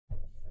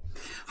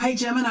Hi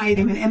Gemini,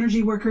 I'm an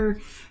energy worker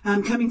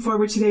coming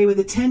forward today with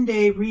a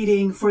 10-day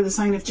reading for the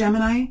sign of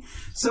Gemini.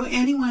 So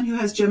anyone who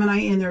has Gemini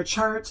in their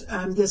chart,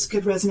 this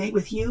could resonate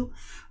with you.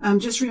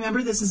 Just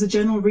remember, this is a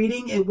general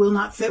reading. It will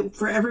not fit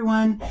for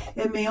everyone.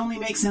 It may only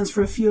make sense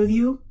for a few of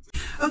you.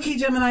 Okay,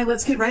 Gemini,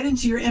 let's get right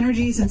into your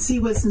energies and see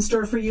what's in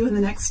store for you in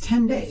the next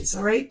 10 days.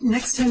 All right,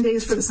 next 10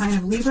 days for the sign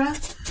of Libra.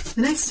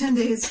 The next 10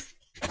 days.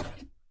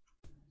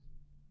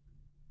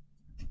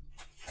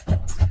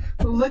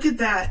 Look at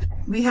that.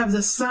 We have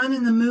the sun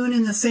and the moon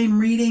in the same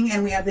reading,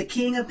 and we have the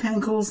King of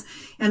Pentacles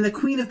and the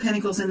Queen of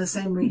Pentacles in the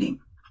same reading.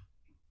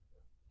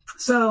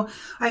 So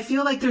I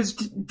feel like there's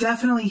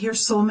definitely here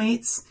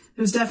soulmates.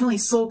 There's definitely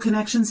soul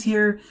connections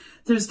here.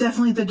 There's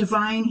definitely the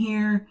divine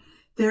here.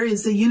 There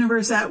is the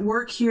universe at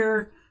work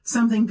here.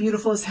 Something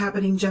beautiful is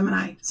happening,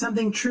 Gemini.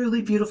 Something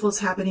truly beautiful is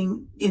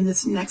happening in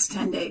this next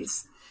 10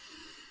 days.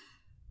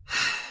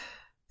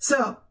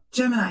 So,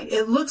 Gemini,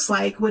 it looks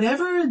like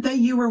whatever that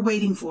you were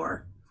waiting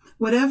for,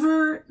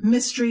 whatever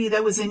mystery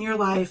that was in your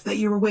life that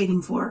you were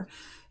waiting for,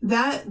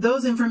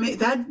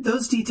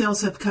 those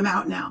details have come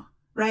out now,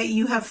 right?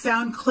 You have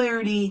found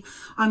clarity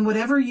on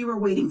whatever you were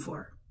waiting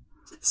for.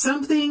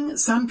 Some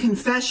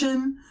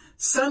confession,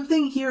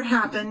 something here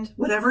happened,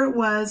 whatever it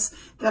was,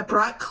 that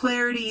brought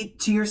clarity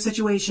to your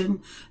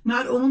situation.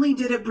 Not only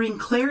did it bring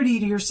clarity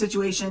to your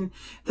situation,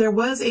 there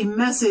was a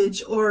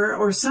message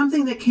or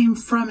something that came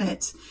from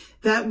it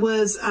that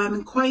was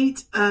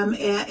quite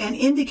an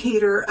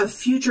indicator of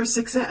future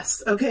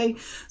success, okay?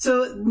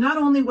 So not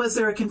only was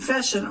there a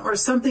confession or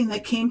something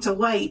that came to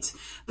light,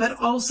 but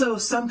also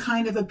some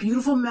kind of a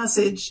beautiful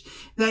message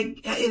that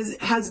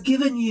has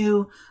given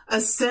you a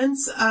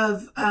sense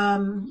of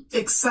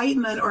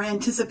excitement or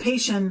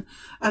anticipation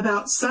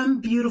about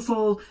some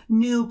beautiful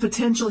new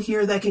potential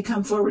here that could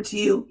come forward to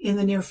you in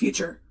the near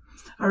future.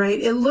 All right,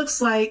 it looks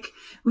like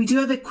we do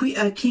have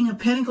a King of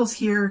Pentacles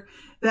here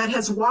that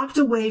has walked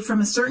away from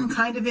a certain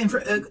kind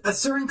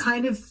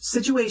of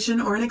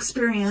situation or an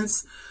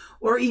experience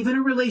or even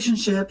a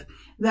relationship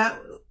that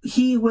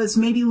he was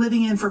maybe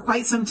living in for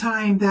quite some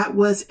time that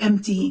was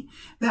empty,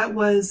 that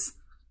was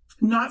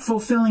not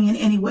fulfilling in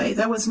any way,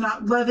 that was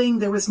not loving.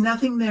 There was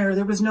nothing there.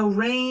 There was no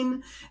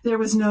rain. There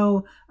was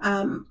no,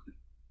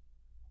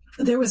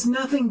 there was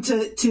nothing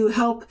to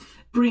help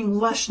bring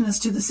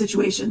lushness to the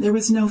situation. There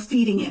was no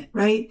feeding it,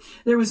 right?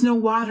 There was no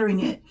watering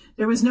it.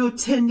 There was no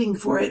tending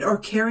for it or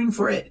caring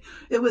for it.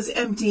 It was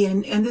empty.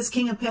 And this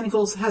King of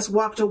Pentacles has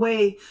walked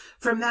away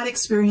from that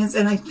experience.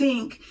 And I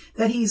think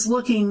that he's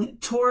looking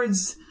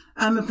towards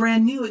a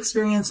brand new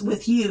experience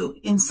with you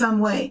in some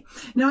way.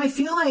 Now, I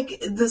feel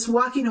like this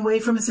walking away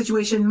from a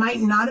situation might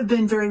not have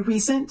been very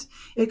recent.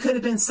 It could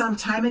have been some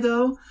time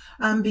ago,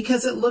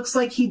 because it looks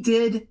like he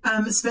did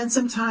spend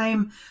some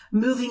time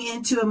moving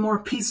into a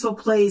more peaceful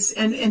place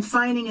and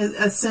finding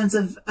a sense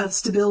of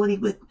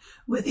stability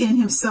within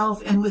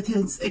himself and with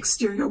his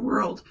exterior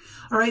world.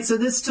 All right, so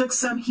this took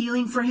some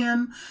healing for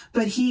him,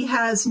 but he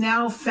has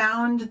now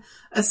found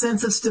a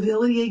sense of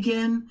stability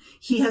again.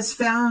 He has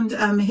found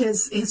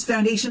his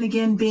foundation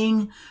again,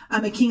 being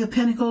a King of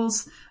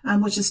Pentacles,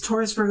 which is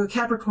Taurus, Virgo,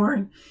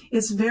 Capricorn.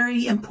 It's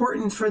very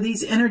important for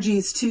these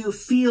energies to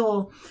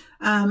feel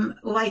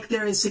like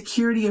there is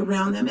security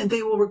around them, and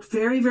they will work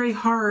very, very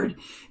hard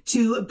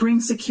to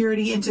bring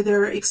security into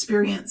their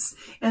experience.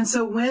 And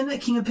so when the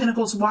King of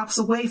Pentacles walks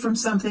away from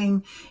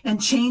something and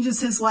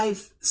changes his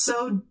life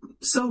so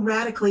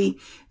radically,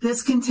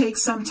 this can take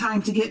some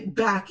time to get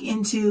back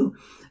into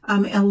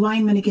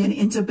alignment again,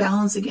 into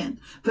balance again.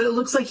 But it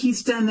looks like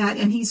he's done that,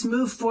 and he's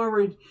moved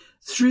forward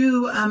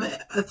through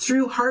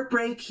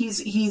heartbreak.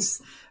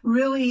 He's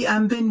really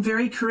been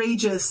very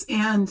courageous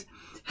and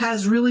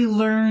has really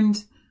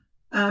learned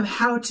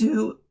how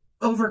to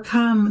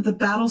overcome the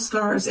battle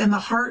scars and the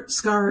heart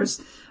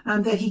scars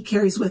that he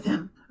carries with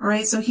him. All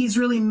right. So he's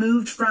really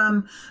moved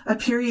from a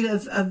period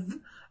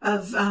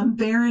of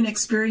barren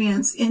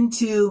experience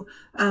into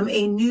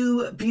a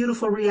new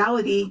beautiful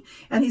reality,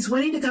 and he's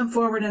wanting to come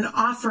forward and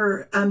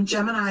offer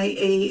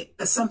Gemini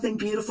something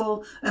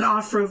beautiful, an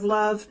offer of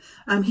love.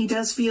 He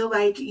does feel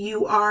like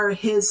you are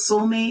his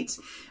soulmate.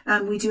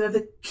 We do have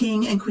the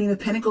King and Queen of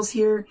Pentacles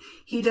here.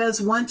 He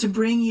does want to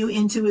bring you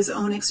into his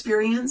own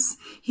experience.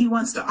 He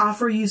wants to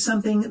offer you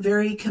something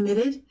very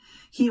committed.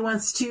 He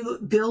wants to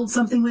build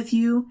something with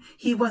you.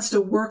 He wants to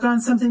work on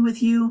something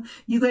with you.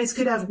 You guys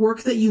could have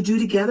work that you do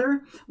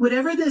together.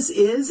 Whatever this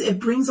is, it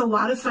brings a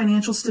lot of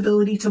financial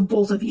stability to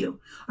both of you.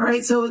 All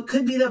right. So it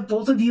could be that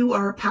both of you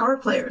are power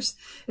players.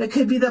 It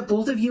could be that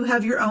both of you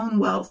have your own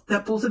wealth,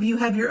 that both of you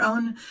have your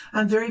own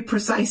very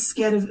precise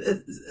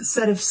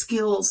set of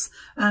skills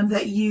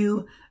that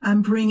you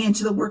bring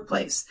into the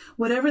workplace.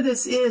 Whatever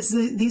this is,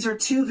 these are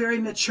two very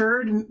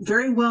matured,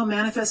 very well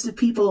manifested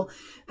people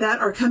that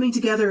are coming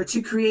together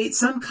to create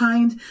some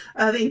kind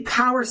of a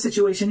power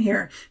situation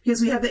here,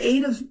 because we have the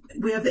Eight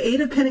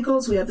of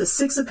Pentacles, we have the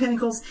Six of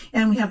Pentacles,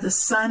 and we have the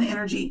Sun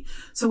energy.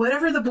 So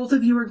whatever the both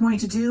of you are going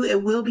to do,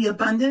 it will be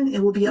abundant.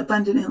 It will be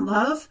abundant in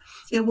love.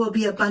 It will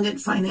be abundant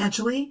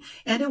financially,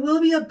 and it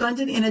will be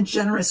abundant in a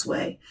generous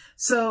way.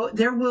 So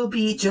there will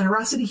be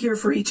generosity here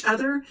for each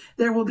other.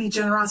 There will be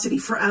generosity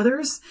for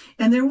others,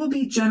 and there will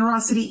be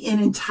generosity in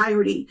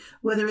entirety,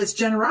 whether it's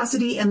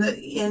generosity in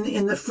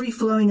the free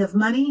flowing of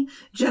money,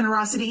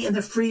 generosity in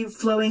the free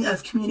flowing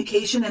of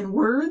communication and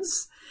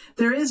words.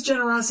 There is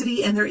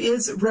generosity and there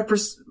is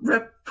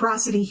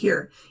reciprocity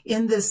here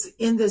in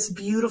this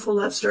beautiful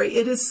love story.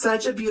 It is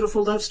such a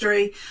beautiful love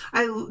story.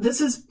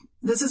 This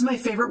is my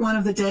favorite one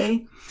of the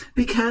day,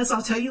 because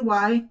I'll tell you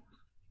why.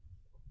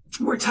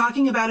 We're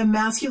talking about a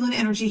masculine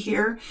energy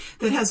here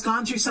that has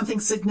gone through something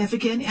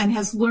significant and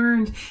has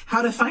learned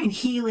how to find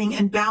healing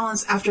and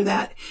balance after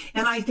that.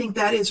 And I think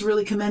that is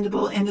really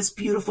commendable and it's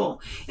beautiful.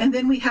 And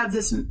then we have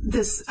this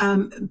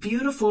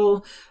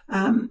beautiful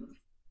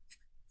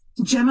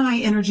Gemini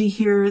energy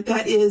here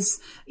that is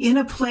in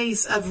a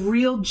place of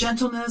real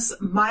gentleness,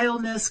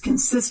 mildness,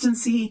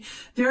 consistency,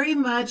 very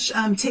much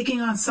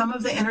taking on some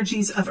of the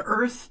energies of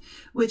Earth,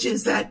 which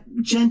is that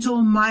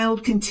gentle,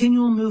 mild,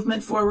 continual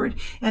movement forward.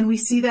 And we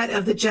see that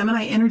of the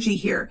Gemini energy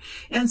here.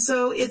 And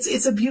so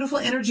it's a beautiful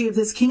energy of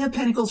this King of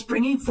Pentacles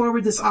bringing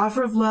forward this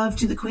offer of love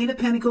to the Queen of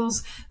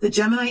Pentacles, the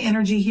Gemini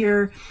energy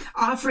here,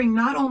 offering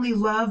not only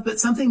love, but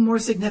something more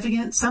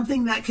significant,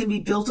 something that can be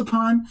built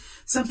upon,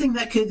 something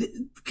that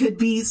could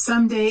be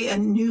someday a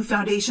new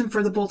foundation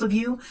for the both of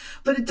you.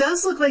 But it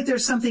does look like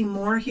there's something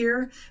more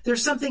here.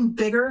 There's something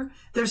bigger.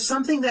 There's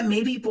something that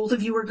maybe both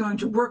of you are going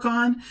to work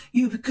on.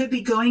 You could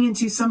be going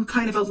into some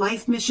kind of a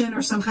life mission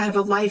or some kind of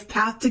a life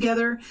path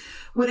together.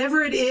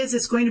 Whatever it is,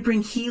 it's going to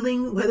bring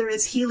healing, whether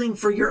it's healing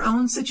for your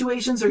own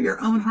situations or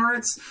your own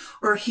hearts,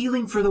 or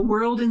healing for the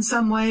world in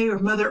some way, or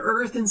Mother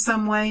Earth in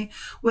some way.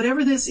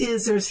 Whatever this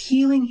is, there's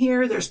healing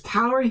here, there's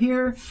power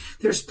here,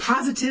 there's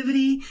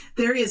positivity,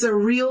 there is a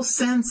real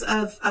sense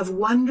of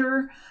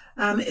wonder.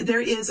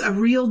 There is a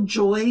real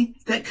joy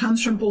that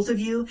comes from both of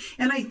you.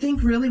 And I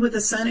think really with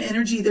the Sun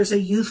energy, there's a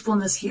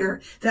youthfulness here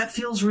that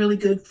feels really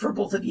good for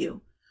both of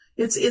you.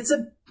 This is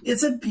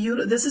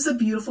a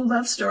beautiful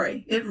love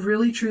story. It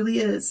really, truly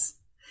is.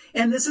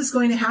 And this is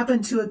going to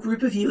happen to a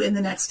group of you in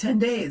the next 10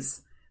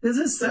 days. This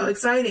is so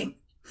exciting.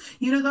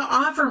 You know, the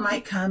offer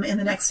might come in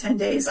the next 10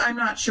 days. I'm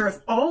not sure if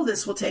all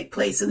this will take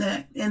place in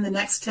the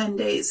next 10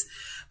 days,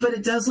 but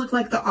it does look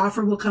like the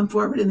offer will come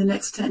forward in the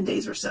next 10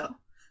 days or so.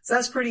 So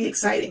that's pretty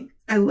exciting.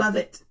 I love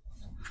it.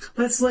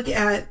 Let's look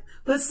at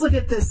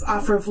this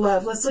offer of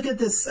love. Let's look at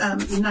this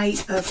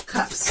Knight of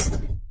Cups.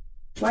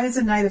 Why is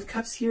the Knight of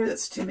Cups here?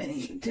 That's too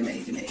many.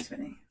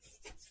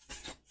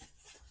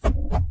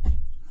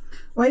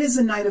 Why is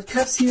the Knight of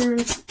Cups here?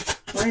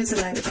 Why is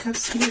the Knight of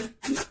Cups here?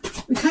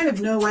 We kind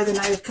of know why the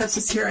Knight of Cups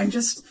is here. I'm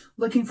just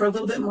looking for a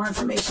little bit more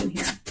information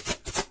here.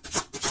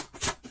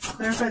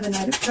 Clarify the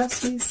Knight of Cups,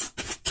 please.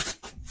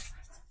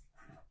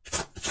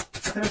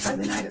 Clarify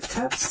the Knight of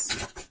Cups.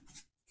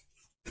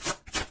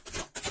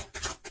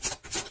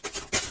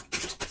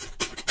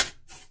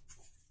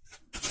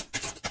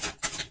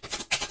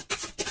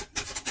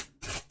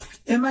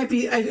 It might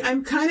be,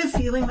 I'm kind of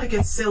feeling like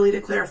it's silly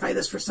to clarify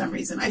this for some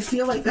reason. I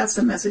feel like that's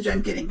the message I'm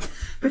getting.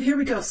 But here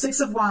we go, Six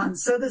of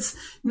Wands. So this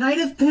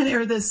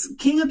this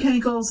King of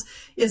Pentacles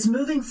is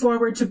moving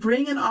forward to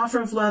bring an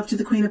offer of love to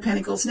the Queen of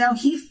Pentacles. Now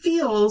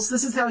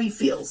this is how he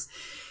feels.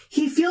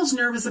 He feels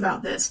nervous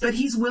about this, but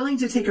he's willing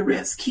to take a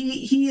risk.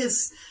 He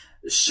is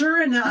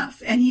sure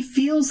enough, and he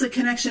feels the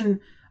connection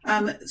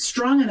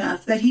strong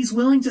enough that he's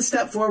willing to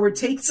step forward,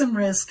 take some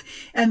risk,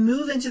 and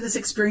move into this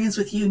experience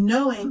with you,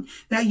 knowing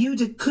that you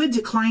could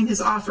decline his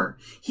offer.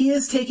 He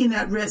is taking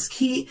that risk.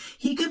 He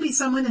could be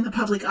someone in the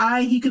public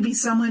eye. He could be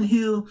someone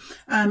who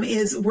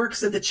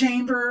works at the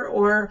chamber,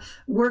 or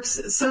works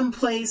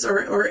someplace,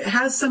 or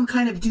has some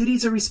kind of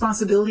duties or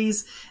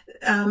responsibilities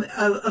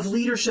of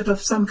leadership of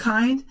some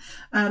kind.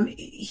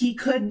 He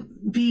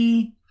could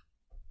be,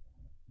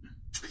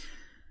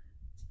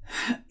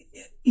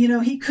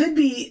 he could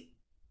be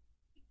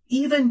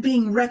even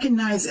being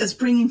recognized as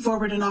bringing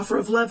forward an offer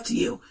of love to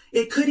you.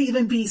 It could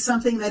even be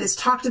something that is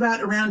talked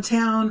about around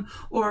town,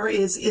 or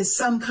is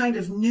some kind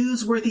of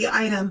newsworthy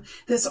item,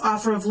 this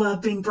offer of love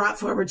being brought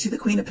forward to the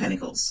Queen of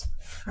Pentacles.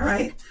 All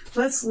right,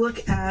 let's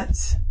look at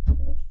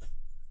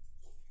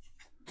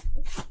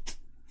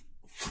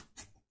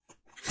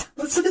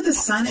the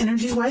Sun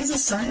energy. Why is the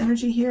Sun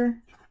energy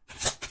here?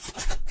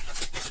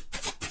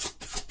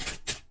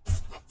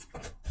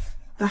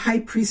 The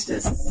High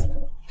Priestess.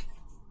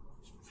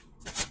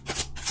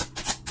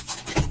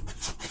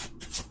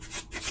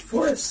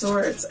 Four of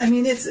Swords. I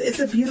mean, it's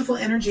a beautiful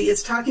energy.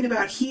 It's talking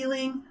about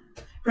healing,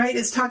 right?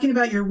 It's talking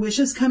about your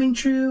wishes coming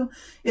true.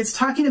 It's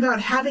talking about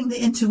having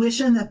the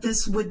intuition that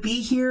this would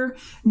be here,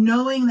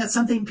 knowing that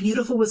something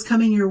beautiful was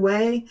coming your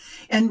way,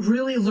 and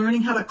really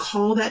learning how to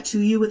call that to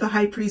you with the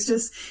High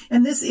Priestess.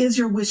 And this is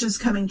your wishes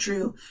coming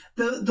true.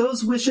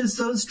 Those wishes,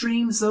 those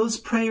dreams, those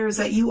prayers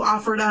that you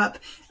offered up,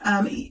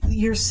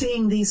 you're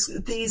seeing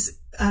these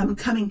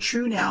coming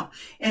true now,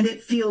 and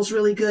it feels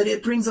really good.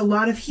 It brings a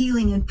lot of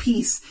healing and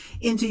peace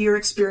into your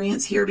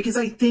experience here, because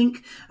I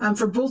think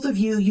for both of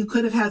you, you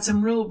could have had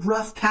some real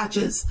rough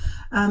patches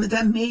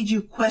that made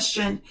you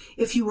question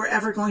if you were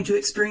ever going to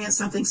experience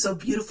something so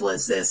beautiful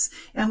as this.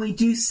 And we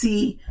do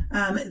see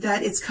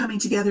that it's coming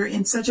together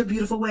in such a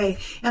beautiful way.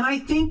 And I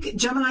think,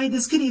 Gemini,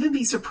 this could even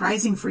be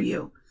surprising for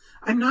you.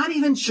 I'm not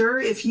even sure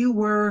if you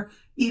were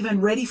even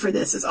ready for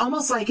this. It's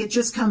almost like it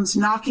just comes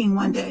knocking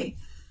one day.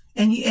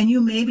 And you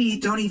maybe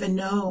don't even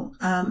know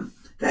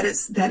that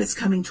it's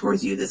coming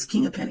towards you, this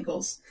King of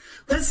Pentacles.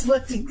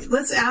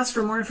 Let's ask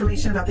for more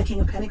information about the King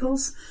of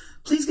Pentacles.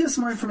 Please give us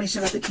more information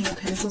about the King of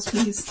Pentacles,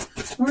 please.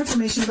 More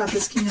information about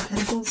this King of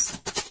Pentacles.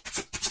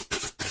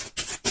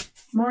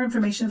 More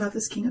information about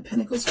this King of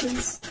Pentacles,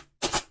 please.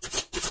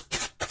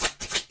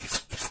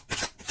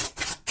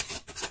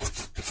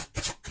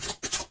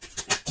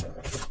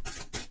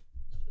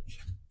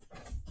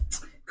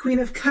 Queen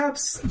of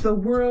Cups, the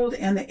World,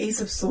 and the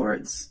Ace of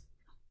Swords.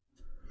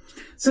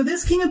 So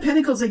this King of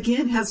Pentacles,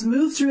 again, has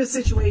moved through a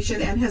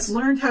situation and has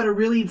learned how to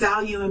really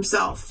value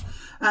himself.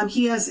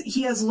 He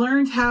has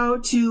learned how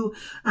to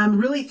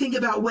really think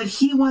about what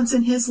he wants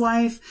in his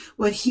life,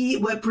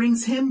 what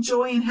brings him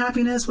joy and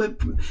happiness, what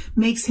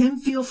makes him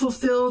feel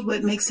fulfilled,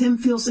 what makes him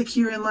feel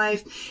secure in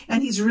life.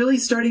 And he's really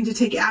starting to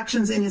take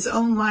actions in his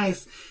own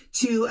life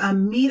to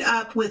meet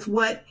up with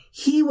what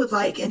he would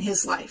like in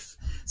his life.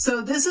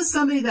 So this is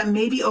somebody that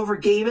maybe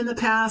overgave in the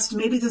past.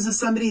 Maybe this is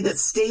somebody that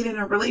stayed in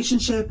a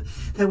relationship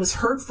that was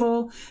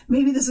hurtful.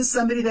 Maybe this is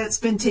somebody that's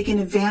been taken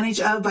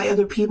advantage of by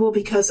other people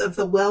because of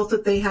the wealth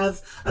that they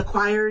have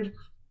acquired.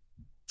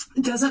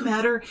 It doesn't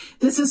matter.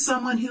 This is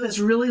someone who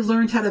has really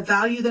learned how to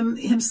value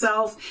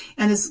himself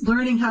and is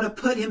learning how to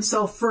put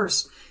himself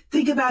first.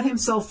 Think about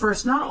himself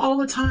first, not all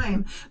the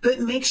time, but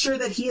make sure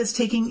that he is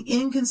taking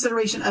in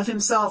consideration of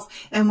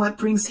himself and what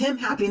brings him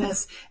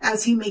happiness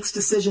as he makes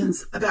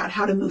decisions about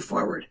how to move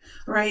forward,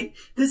 right?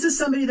 This is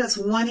somebody that's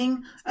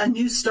wanting a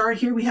new start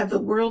here. We have the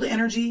World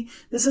energy.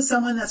 This is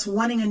someone that's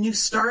wanting a new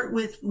start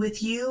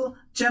with you,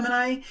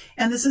 Gemini.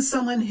 And this is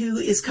someone who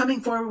is coming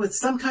forward with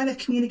some kind of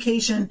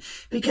communication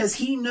because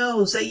he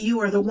knows that you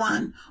are the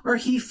one, or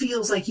he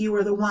feels like you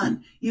are the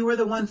one. You are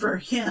the one for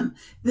him.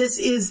 This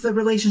is the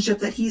relationship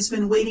that he's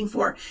been waiting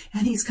for,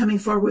 and he's coming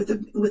forward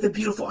with a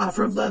beautiful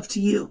offer of love to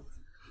you.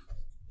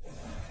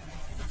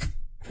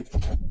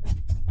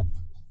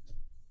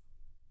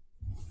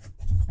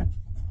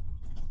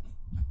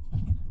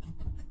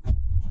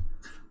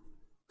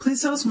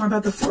 Please tell us more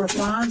about the Four of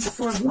Wands. The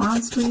Four of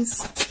Wands,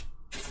 please.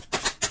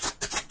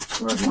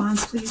 Four of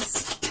Wands,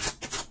 please.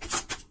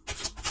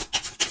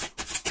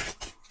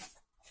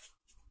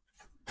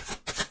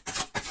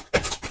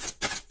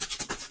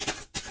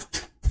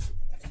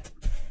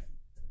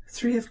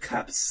 Three of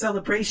Cups,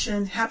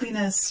 celebration,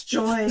 happiness,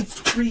 joy,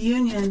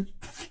 reunion,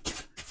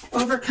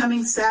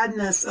 overcoming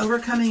sadness,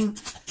 overcoming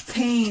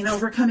pain,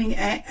 overcoming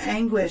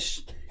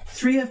anguish.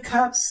 Three of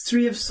Cups,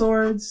 Three of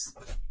Swords,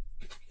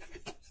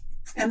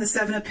 and the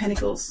Seven of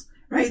Pentacles,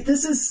 right?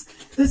 This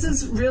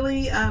is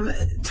really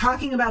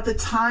talking about the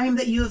time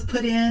that you have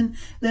put in,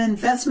 the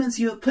investments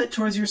you have put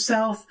towards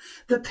yourself,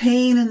 the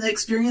pain and the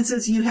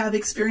experiences you have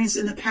experienced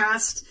in the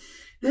past.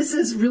 This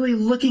is really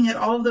looking at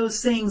all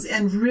those things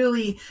and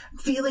really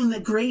feeling the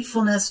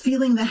gratefulness,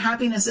 feeling the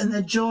happiness and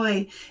the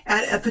joy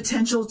at a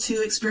potential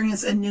to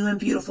experience a new and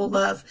beautiful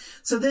love.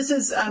 So this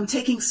is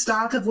taking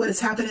stock of what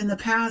has happened in the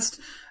past,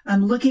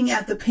 looking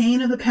at the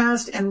pain of the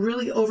past and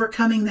really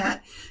overcoming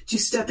that to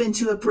step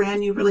into a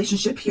brand new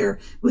relationship here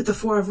with the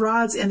Four of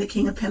Rods and the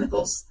King of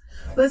Pentacles.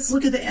 Let's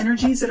look at the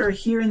energies that are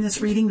here in this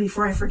reading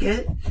before I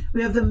forget.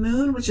 We have the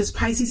Moon, which is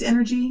Pisces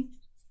energy.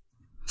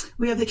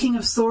 We have the King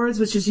of Swords,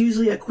 which is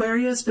usually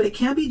Aquarius, but it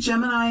can be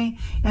Gemini,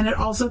 and it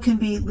also can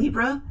be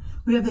Libra.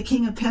 We have the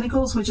King of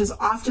Pentacles, which is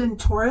often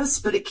Taurus,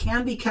 but it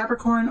can be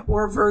Capricorn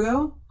or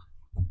Virgo.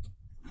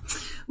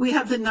 We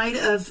have the Knight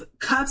of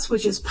Cups,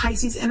 which is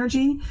Pisces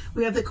energy.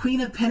 We have the Queen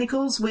of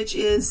Pentacles, which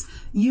is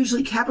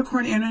usually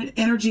Capricorn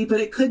energy, but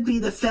it could be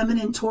the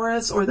feminine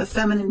Taurus or the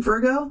feminine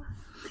Virgo.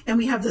 And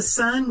we have the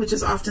Sun, which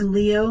is often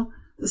Leo.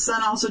 The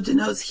Sun also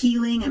denotes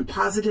healing and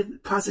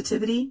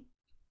positivity.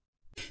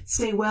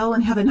 Stay well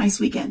and have a nice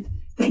weekend.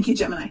 Thank you,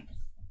 Gemini.